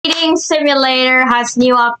Breeding Simulator has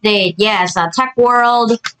new update. Yes, Tech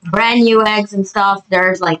World, brand new eggs and stuff.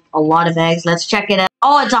 There's like a lot of eggs. Let's check it out.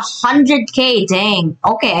 Oh, it's 100k. Dang.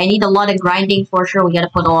 Okay, I need a lot of grinding for sure. We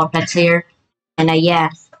gotta put all our pets here. And yeah,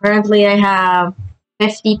 currently I have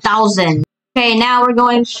 50,000. Okay, now we're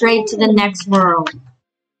going straight to the next world.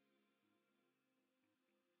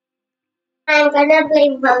 I'm gonna play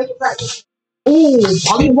volleyball. Ooh,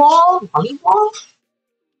 volleyball? Volleyball?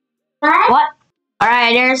 What?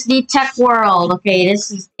 Alright, there's the Tech World. Okay,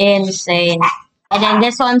 this is insane. And then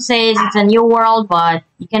this one says it's a new world, but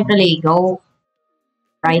you can't really go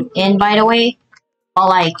right in, by the way. But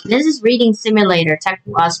like, this is Breeding Simulator,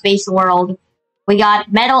 Space World. We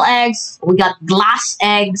got metal eggs, we got glass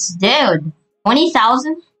eggs. Dude,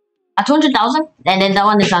 20,000? 200,000? And then that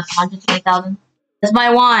one is at 120,000. That's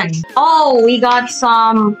my one. Oh, we got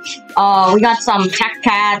some tech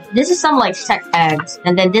cat. This is some like tech eggs.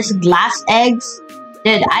 And then this glass eggs.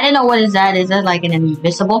 Dude, I don't know what is that. Is that like an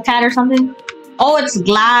invisible cat or something? Oh, it's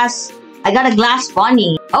glass. I got a glass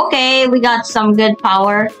bunny. Okay, we got some good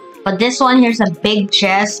power. But this one here's a big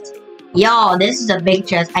chest. Yo, this is a big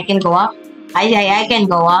chest. I can go up. I can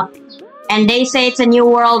go up. And they say it's a new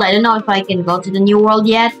world. I don't know if I can go to the new world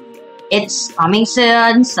yet. It's coming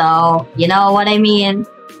soon, so you know what I mean.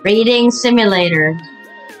 Breeding Simulator.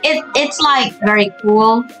 It's like very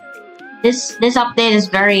cool. This update is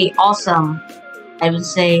very awesome, I would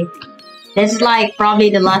say. This is like probably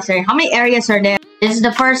the last area. How many areas are there? This is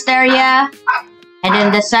the first area, and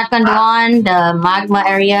then the second one, the magma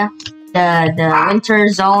area, the winter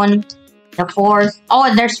zone, the fourth.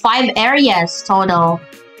 Oh, there's 5 areas total.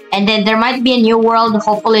 And then there might be a new world.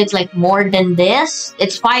 Hopefully it's like more than this.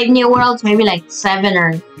 It's 5 new worlds, maybe like 7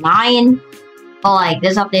 or 9. But like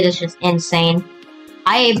this update is just insane.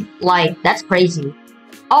 That's crazy.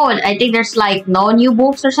 Oh, and I think there's like no new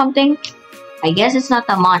books or something. I guess it's not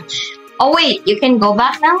that much. Oh wait, you can go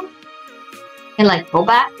back now? You can like go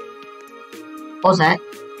back? What's that?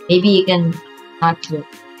 Maybe you can not do it.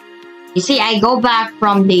 You see, I go back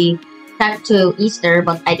from the Tech to Easter,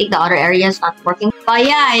 but I think the other area is not working. But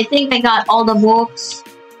yeah, I think I got all the books.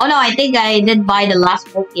 Oh no, I think I didn't buy the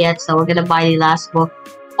last book yet, so we're gonna buy the last book.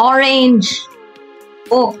 Orange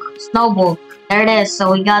book, snow book. There it is.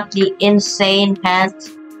 So we got the insane pet.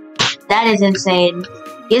 That is insane.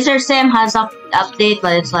 User Sim has update,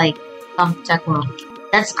 but it's like Tech World.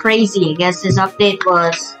 That's crazy. I guess this update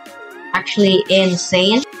was actually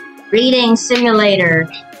insane. Breeding Simulator.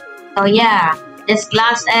 So yeah, this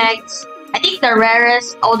glass eggs. I think the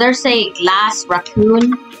rarest. Oh, there's a glass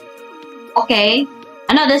raccoon. Okay.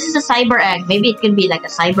 I know this is a cyber egg. Maybe it can be like a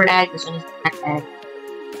cyber egg. This one is a tech egg.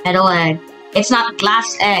 Metal egg. It's not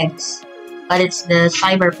glass eggs, but it's the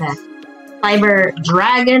cyber pet. Cyber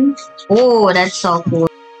dragon. Oh, that's so cool.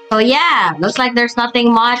 So yeah, looks like there's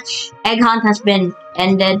nothing much. Egg hunt has been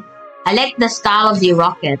ended. I like the style of the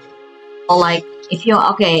rocket. Oh, like if you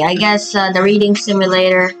okay, I guess the Breeding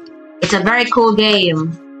Simulator. It's a very cool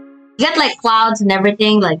game. You get like clouds and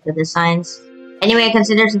everything, like the designs. Anyway,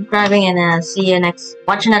 consider subscribing and see you next.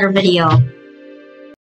 Watch another video.